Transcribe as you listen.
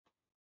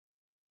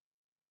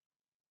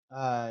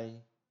Hi,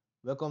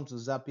 welcome to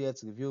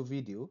Zapiet review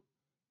video.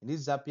 In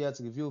this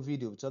Zapiet review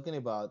video, we're talking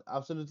about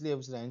absolutely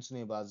everything I need to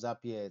know about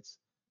Zapiet.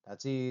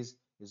 That is,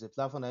 it's a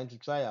platform I need to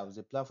try out, it's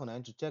a platform I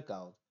need to check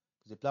out,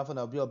 it's a platform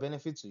that will be of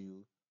benefit to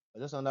you,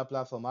 or just another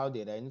platform out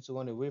there that I need to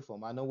run away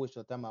from. I don't waste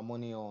your time and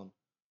money on.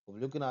 We'll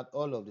be looking at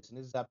all of this in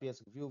this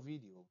Zapiet review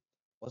video.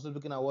 Also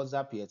looking at what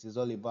Zapiet is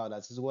all about.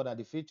 That is, what are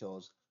the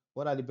features,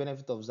 what are the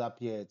benefits of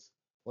Zapiet,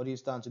 what do you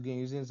stand to gain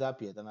using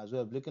Zapiet, and as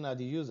well looking at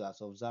the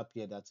users of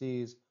Zapiet. That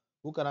is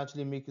who can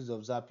actually make use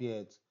of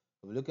Zapiet.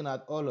 We're looking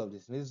at all of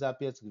this in this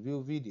Zapiet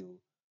review video.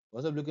 We're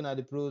also looking at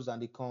the pros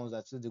and the cons,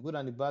 that is the good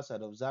and the bad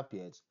side of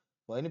Zapiet.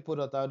 For any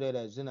product out there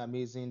that is doing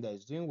amazing, that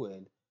is doing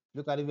well,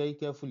 look at it very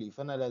carefully. You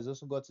find out that it's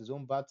also got its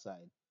own bad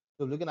side.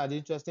 So looking at the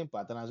interesting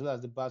part and as well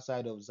as the bad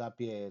side of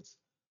Zapiet.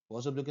 We're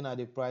also looking at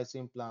the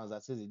pricing plans,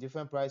 that is the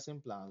different pricing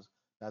plans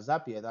that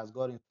Zapiet has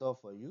got in store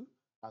for you,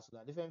 as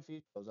well as different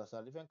features, as well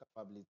as different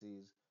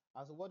capabilities,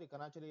 as to what they can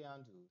actually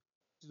handle.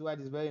 This is why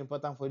it is very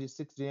important for you to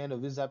stick to the end of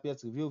this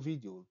Zapiet review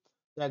video.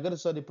 So I got to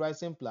show the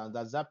pricing plans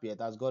that Zapiet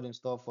has got in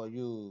store for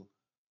you.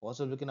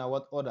 Also looking at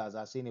what others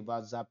are saying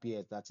about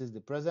Zapiet, that is the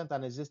present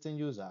and existing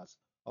users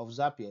of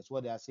Zapiet,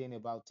 what they are saying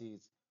about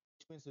it.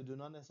 Which means you do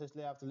not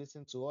necessarily have to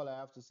listen to all I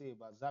have to say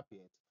about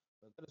Zapiet.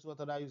 But that is what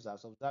other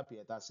users of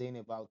Zapiet are saying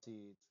about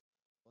it.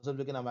 Also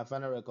looking at my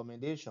final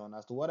recommendation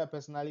as to what I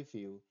personally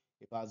feel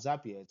about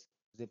Zapiet.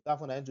 It's a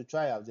platform I need to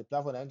try out, it's a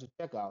platform I need to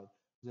check out,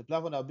 it's a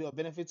platform that will be of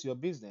benefit to your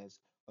business,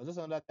 or just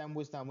another time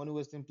wasting and money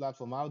wasting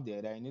platform out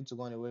there that you need to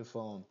run away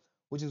from.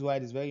 Which is why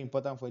it is very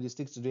important for you to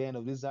stick to the end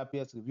of this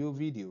Zapier review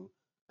video.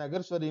 I get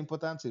to show the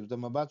important tips that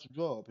I'm about to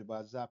drop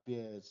about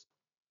Zapier.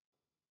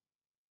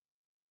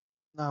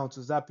 Now to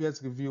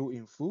Zapier's review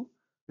in full.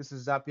 This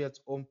is Zapier's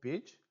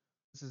homepage.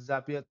 This is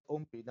Zapier's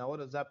homepage. Now, what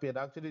does Zapier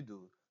actually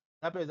do?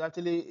 Zapier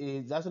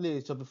is actually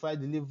a Shopify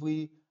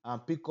delivery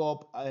and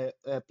pickup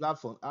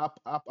platform app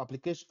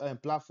application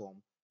platform.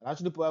 And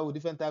actually provide with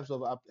different types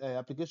of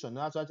application.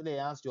 Now to actually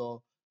enhance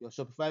your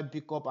Shopify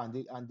pickup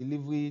and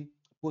delivery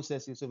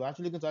processes. So we're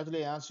actually going to actually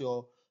enhance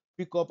your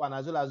pickup and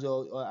as well as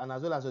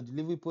your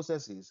delivery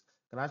processes.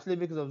 Can actually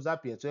make use of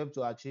Zapier to help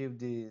to achieve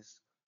this.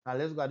 Now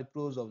let's look at the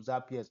pros of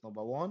Zapier.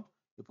 Number one,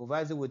 it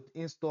provides you with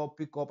in-store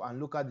pickup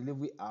and local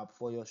delivery app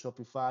for your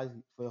Shopify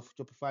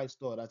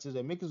store. That is,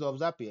 make use of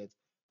Zapier.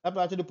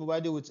 Zapier actually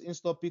provides you with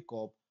in-store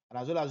pickup and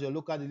as well as your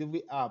local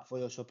delivery app for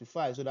your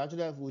Shopify. So that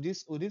actually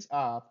with this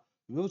app,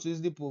 you'll be able to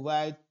easily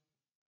provide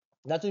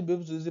that will be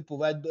able to easily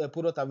provide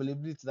product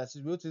availability, that is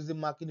be able to easily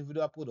mark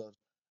individual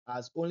products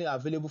as only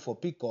available for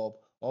pickup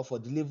or for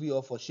delivery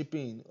or for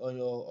shipping on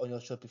your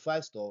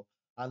Shopify store.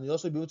 And you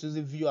also be able to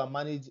easily view and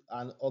manage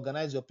and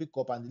organize your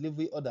pickup and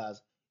delivery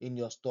orders in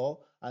your store,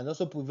 and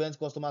also prevent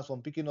customers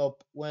from picking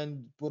up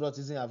when product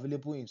isn't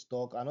available in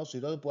stock. And also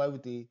it also provide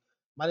with a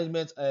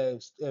management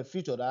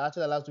feature that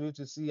actually allows you to be able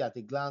to see at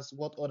a glance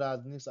what orders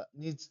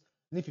need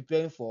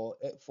preparing for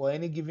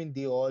any given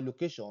day or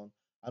location,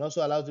 and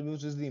also allows you to be able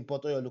to easily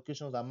import all your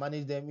locations and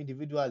manage them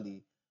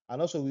individually.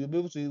 And also we'll be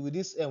able to with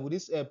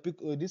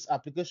this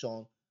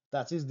application,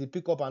 that is the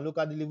pickup and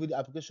local delivery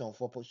application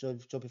for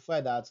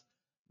Shopify, that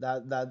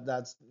that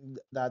that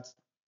that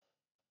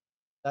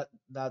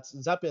that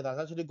Zapier has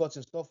actually got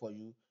in store for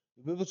you.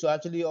 You'll be able to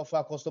actually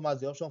offer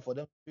customers the option for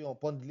them to pay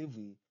upon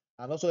delivery,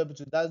 and also able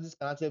to that this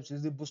can actually help to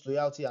easily boost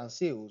loyalty and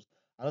sales,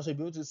 and also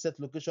be able to set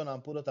location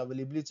and product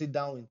availability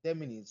down in 10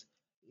 minutes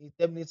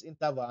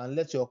interval, and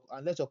let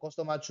your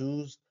customer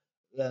choose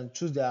their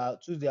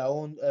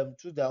own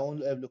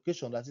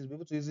location. That is, be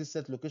able to easily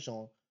set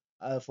location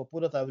for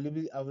product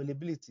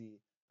availability,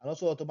 and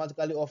also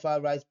automatically offer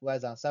right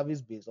price and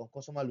service based on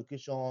customer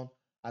location,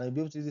 and you'll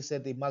be able to easily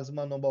set a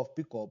maximum number of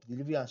pickup,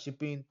 delivery, and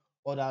shipping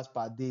orders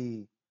per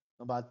day.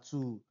 Number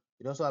two,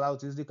 it also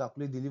allows you to easily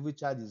calculate delivery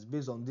charges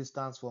based on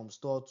distance from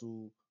store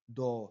to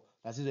door.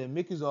 That is, they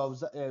make use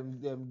of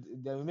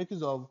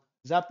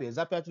Zapier.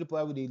 Zapier actually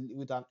provide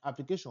with an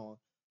application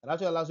that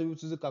actually allows you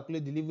to easily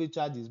calculate delivery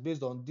charges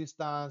based on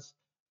distance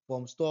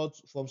from store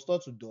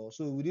to door.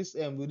 So with this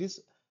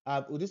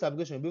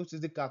application, you'll be able to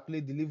easily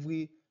calculate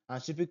delivery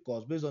and shipping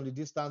costs based on the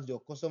distance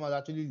your customers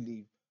actually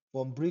live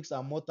from bricks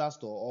and mortar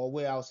store or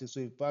warehouses. So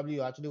if probably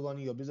you're actually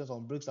running your business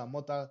on bricks and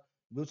mortar,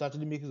 you'll be able to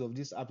actually make use of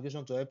this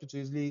application to help you to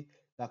easily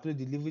calculate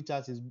delivery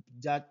charges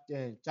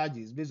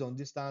based on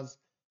distance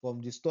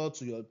from the store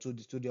to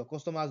your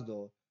customer's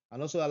door,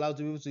 and also allow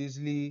to be able to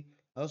easily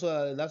also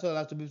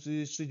allow to be able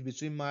to switch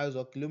between miles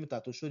or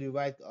kilometer to show the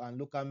right and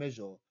local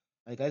measure.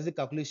 And you can easily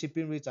calculate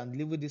shipping rates and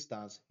delivery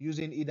distance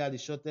using either the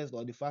shortest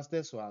or the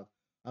fastest route,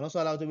 and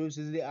also allow to be able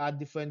to easily add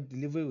different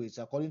delivery rates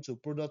according to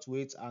product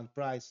weight and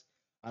price,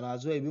 and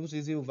as well you'll be able to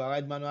easily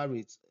override manual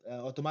rates,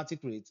 automatic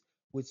rates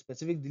with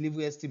specific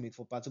delivery estimate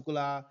for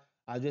particular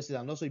addresses,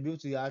 and also you'll be able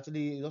to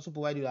actually it also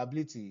provide the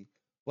ability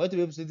for you to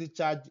be able to easily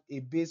charge a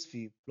base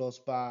fee plus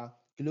per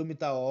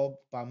kilometer or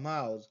per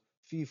miles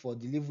fee for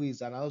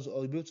deliveries, and also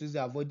you'll be able to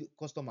easily avoid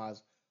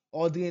customers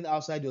ordering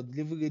outside your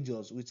delivery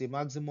radius with a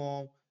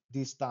maximum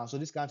distance. So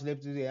this can actually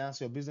help you to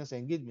enhance your business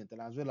engagement and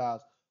as well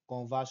as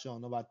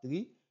conversion. Number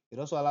three, it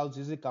also allows you to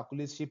easily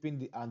calculate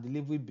shipping and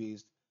delivery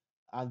based.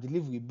 and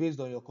delivery based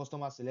on your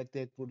customer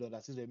selected product.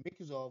 That is a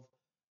mix of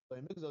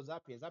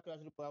Zapier. Zapier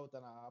actually provide with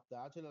an app that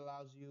actually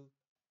allows you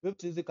be able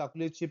to easily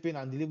calculate shipping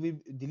and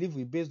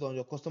delivery based on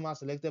your customer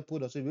selected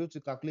product. So you'll be able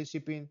to calculate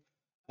shipping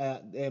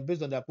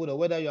based on their product,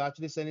 whether you're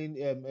actually selling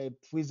a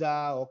freezer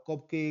or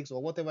cupcakes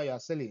or whatever you are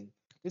selling.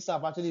 This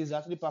app actually is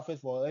actually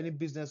perfect for any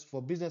business,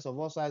 for business of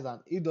all size and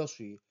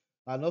industry.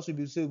 And also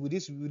be so with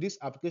this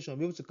application,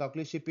 be able to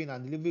calculate shipping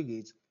and delivery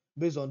rates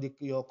based on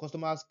your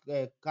customers'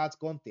 cart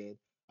content,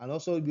 and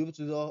also be able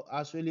to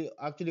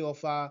actually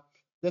offer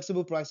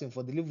flexible pricing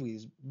for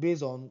deliveries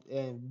based on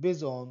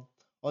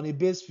a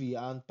base fee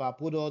and per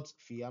product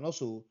fee. And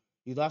also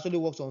it actually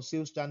works on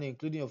sales channel,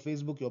 including your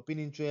Facebook, your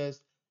Pinterest,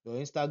 your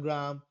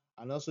Instagram,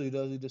 and also it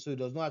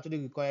does not actually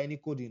require any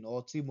coding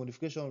or team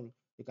modification.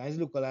 You can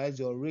easily localize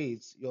your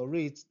rates,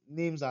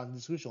 names, and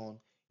description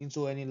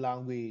into any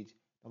language.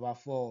 Number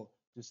four,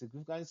 to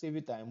significantly save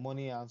you time,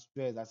 money, and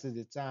stress. That is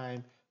the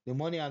time, the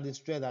money, and the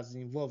stress that's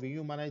involved in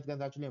you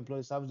management actually employ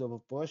the service of a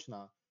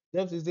professional.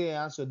 Depth is the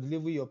answer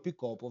delivery your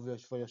pickup of your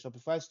for your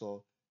Shopify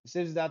store. It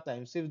saves that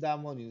time, saves that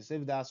money, it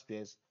saves that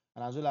stress,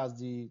 and as well as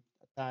the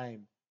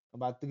time.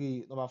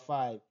 Number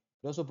five,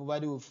 they also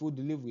provide you with food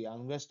delivery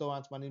and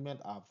restaurant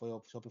management app for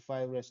your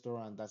Shopify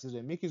restaurant. That is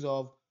when you make use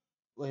of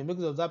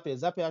Zapier.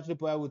 Zapier actually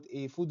provide with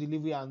a food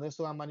delivery and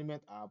restaurant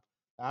management app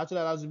that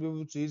actually allows you to be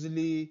able to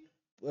easily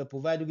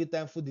provide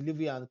real-time food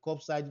delivery and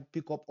curbside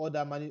pickup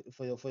order money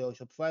for your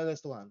Shopify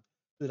restaurant.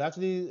 So that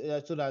actually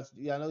so that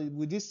you know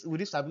with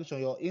this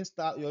application, your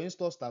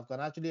in-store staff can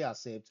actually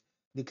accept,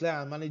 declare,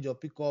 and manage your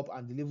pickup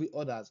and delivery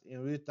orders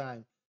in real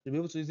time. To be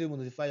able to easily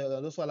notify you,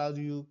 it also allows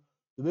you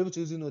to be able to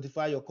easily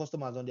notify your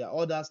customers on their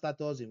order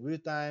status in real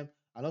time,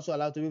 and also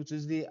allow to be able to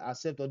easily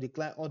accept or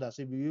decline orders.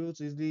 So you'll be able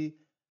to easily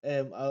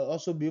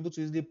also be able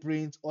to easily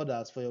print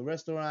orders for your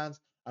restaurants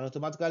and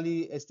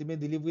automatically estimate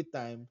delivery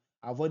time,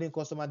 avoiding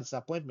customer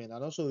disappointment.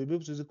 And also you'll be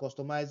able to easily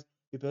customize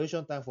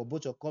preparation time for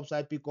both your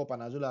curbside pickup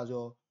and as well as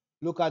your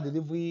local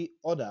delivery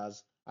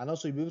orders. And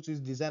also you'll be able to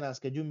design and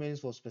schedule menus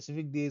for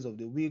specific days of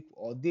the week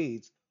or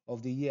dates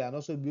of the year, and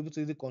also be able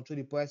to easily control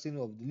the pricing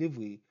of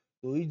delivery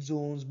to each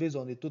zones based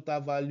on the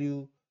total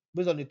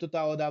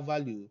order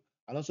value,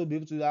 and also be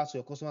able to ask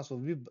your customers for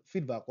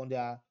feedback on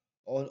their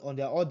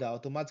order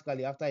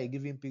automatically after a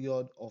given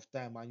period of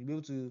time, and you'll be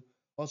able to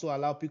also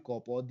allow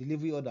pickup or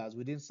delivery orders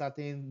within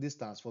certain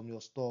distance from your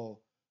store.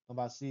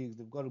 Number six,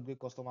 they've got a great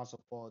customer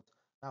support.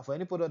 Now, for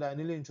any product that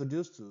you're newly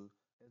introduced to,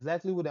 it's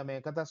likely would may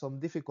encounter some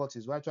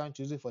difficulties while trying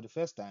to use it for the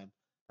first time.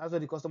 That's where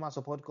the customer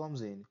support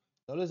comes in.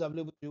 They're always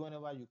available to you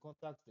whenever you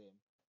contact them.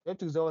 They have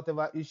to resolve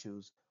whatever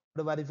issues,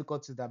 whatever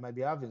difficulties that might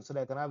be having, so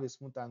that you can have a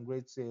smooth and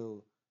great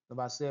sale.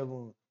 Number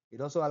seven,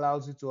 it also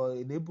allows you to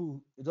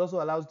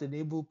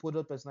enable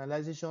product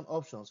personalization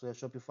options for your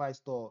Shopify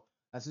store.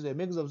 And since it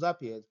makes of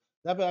Zapier,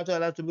 Zapier actually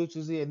allows you to be able to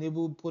easily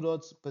enable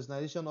product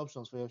personalization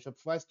options for your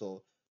Shopify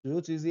store. To be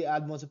able to easily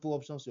add multiple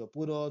options to your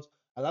products,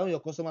 allowing your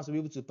customers to be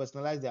able to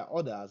personalize their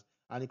orders.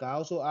 And you can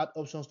also add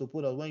options to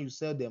products when you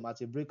sell them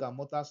at a brick and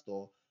mortar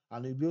store.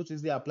 And you'll be able to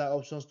easily apply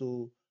options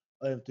to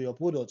your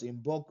products in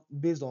bulk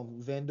based on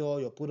vendor,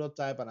 your product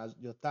type, and as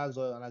your tags,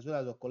 and as well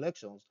as your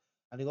collections.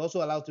 And it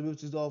also allows to be able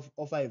to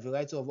offer a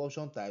variety of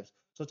option types,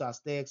 such as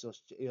text,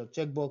 your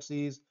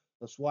checkboxes,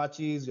 your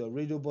swatches, your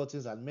radio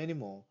buttons, and many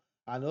more.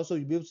 And also,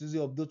 you'll be able to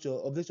easily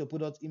update your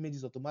product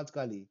images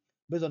automatically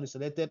based on the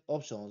selected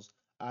options,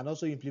 and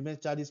also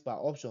implement charges per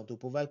option to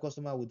provide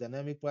customer with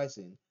dynamic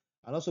pricing.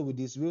 And also, with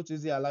this, you'll be able to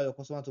easily allow your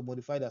customer to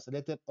modify their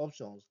selected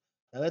options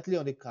directly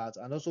on the cart,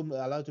 and also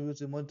allow you to be able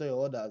to monitor your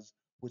orders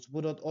with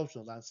product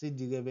options and see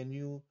the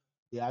revenue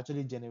they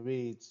actually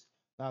generate.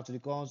 Now, to the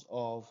cons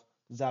of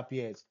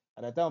Zapier.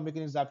 At the time of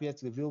making this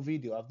Zapier review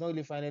video, I've not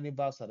really found any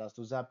bad as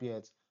to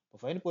Zapier.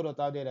 But for any product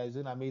out there that is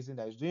doing amazing,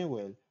 that is doing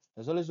well,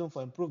 there's always room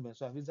for improvement.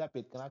 So I think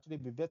Zapier can actually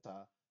be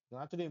better,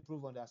 can actually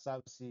improve on their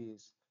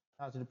services.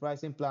 Now to the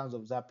pricing plans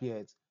of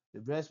Zapier. The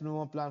best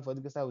minimum plan for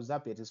education with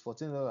Zapier is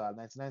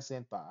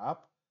 $14.99 per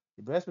app.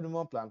 The best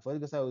minimum plan for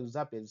education with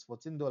Zapier is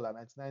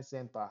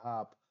 $14.99 per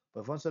app.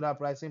 But for other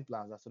pricing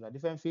plans, as to the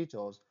different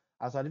features,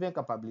 as to the different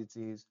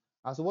capabilities,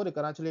 as to what they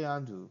can actually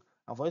handle,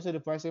 and for each of the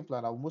pricing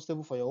plan are most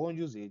stable for your own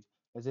usage,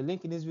 there's a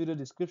link in this video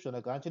description that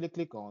you can actually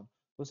click on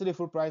to see the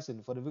full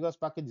pricing for the various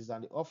packages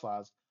and the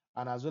offers,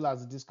 and as well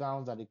as the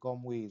discounts that they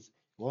come with.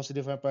 You want to see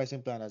different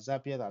pricing plan that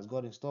Zapier has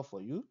got in store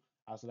for you,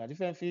 as to the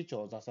different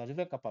features, as to the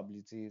different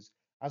capabilities,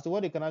 as to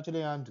what they can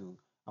actually handle.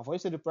 And for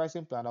each of the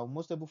pricing plan that are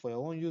most stable for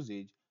your own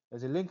usage,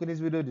 there's a link in this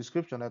video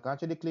description that you can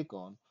actually click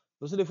on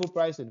to see the full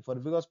pricing for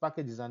the various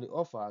packages and the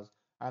offers,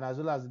 and as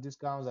well as the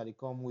discounts that they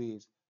come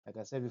with. Like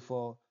I said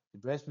before, the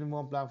best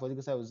minimum plan for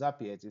legal side with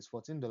Zapier is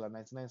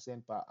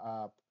 $14.99 per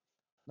app.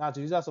 Now,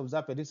 to users of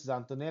Zapier, this is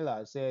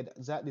Antonella said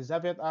the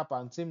Zapier app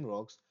and Team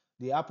rocks.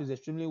 The app is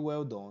extremely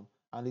well done,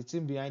 and the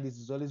team behind it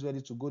is always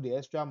ready to go the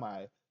extra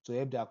mile to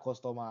help their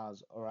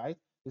customers. All right.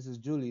 This is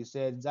Julie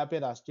said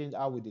Zapier has changed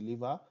how we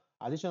deliver.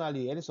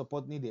 Additionally, any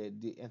support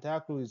needed, the entire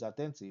crew is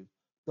attentive,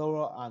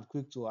 thorough, and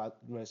quick to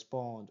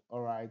respond.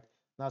 All right.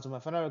 Now, to my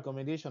final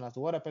recommendation as to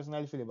what I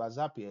personally feel about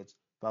Zapier.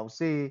 But I would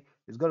say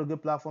it's got a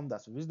good platform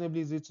that's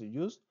reasonably easy to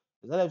use.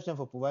 It's not efficient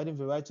for providing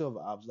variety of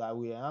apps that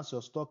will enhance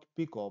your stock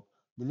pickup,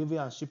 delivery,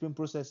 and shipping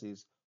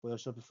processes for your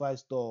Shopify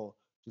store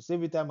to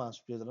save you time and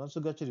space and also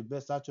get you the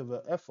best out of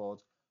your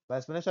effort by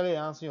exponentially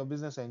enhancing your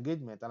business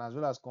engagement and as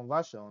well as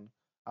conversion.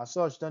 As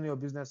such, turning your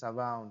business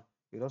around.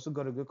 It also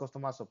got a good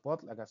customer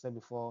support, like I said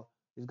before.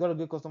 It's got a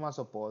good customer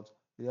support.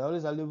 They're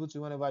always available to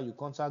you whenever you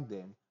contact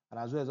them. And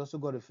as well, it's also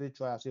got a free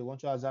trial. So you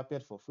want to try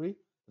Zapiet for free,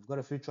 they've got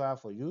a free trial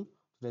for you.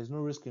 So there's no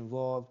risk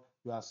involved.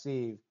 You are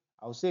safe.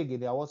 I would say again,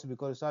 they are also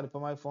because it's not the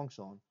primary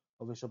function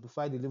of a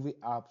Shopify delivery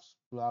apps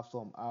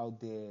platform out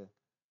there.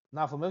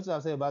 Now, from everything I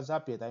say about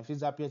Zapiet, I feel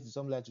Zapiet is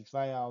something like to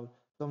try out,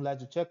 something like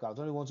to check out.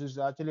 Only want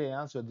to actually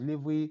enhance your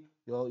delivery,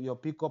 your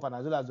pickup, and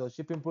as well as your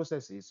shipping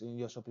processes in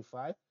your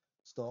Shopify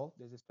store.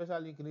 There's a special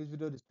link in this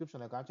video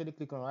description. I can actually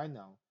click on right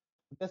now.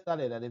 To get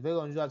started at a very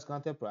unusual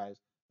discounted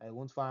price that you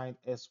won't find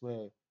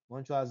elsewhere.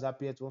 Once you have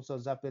Zapiet, once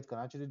Zapiet can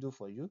actually do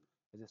for you.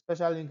 There's a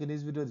special link in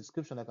this video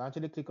description. I can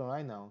actually click on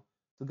right now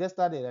to get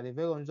started at a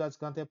very unusual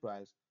discounted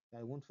price that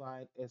you won't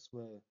find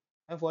elsewhere.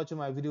 Thanks for watching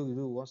my video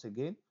review once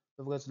again.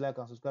 Don't forget to like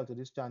and subscribe to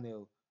this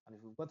channel. And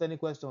if you've got any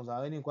questions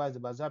or any inquiries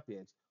about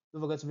Zapiet,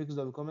 don't forget to make use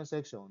of the comment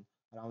section.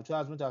 And I will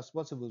try as much as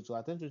possible to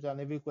attend to each and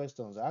every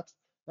question asked.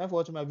 Thanks for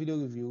watching my video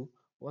review.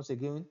 Once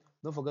again,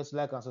 don't forget to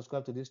like and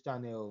subscribe to this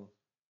channel.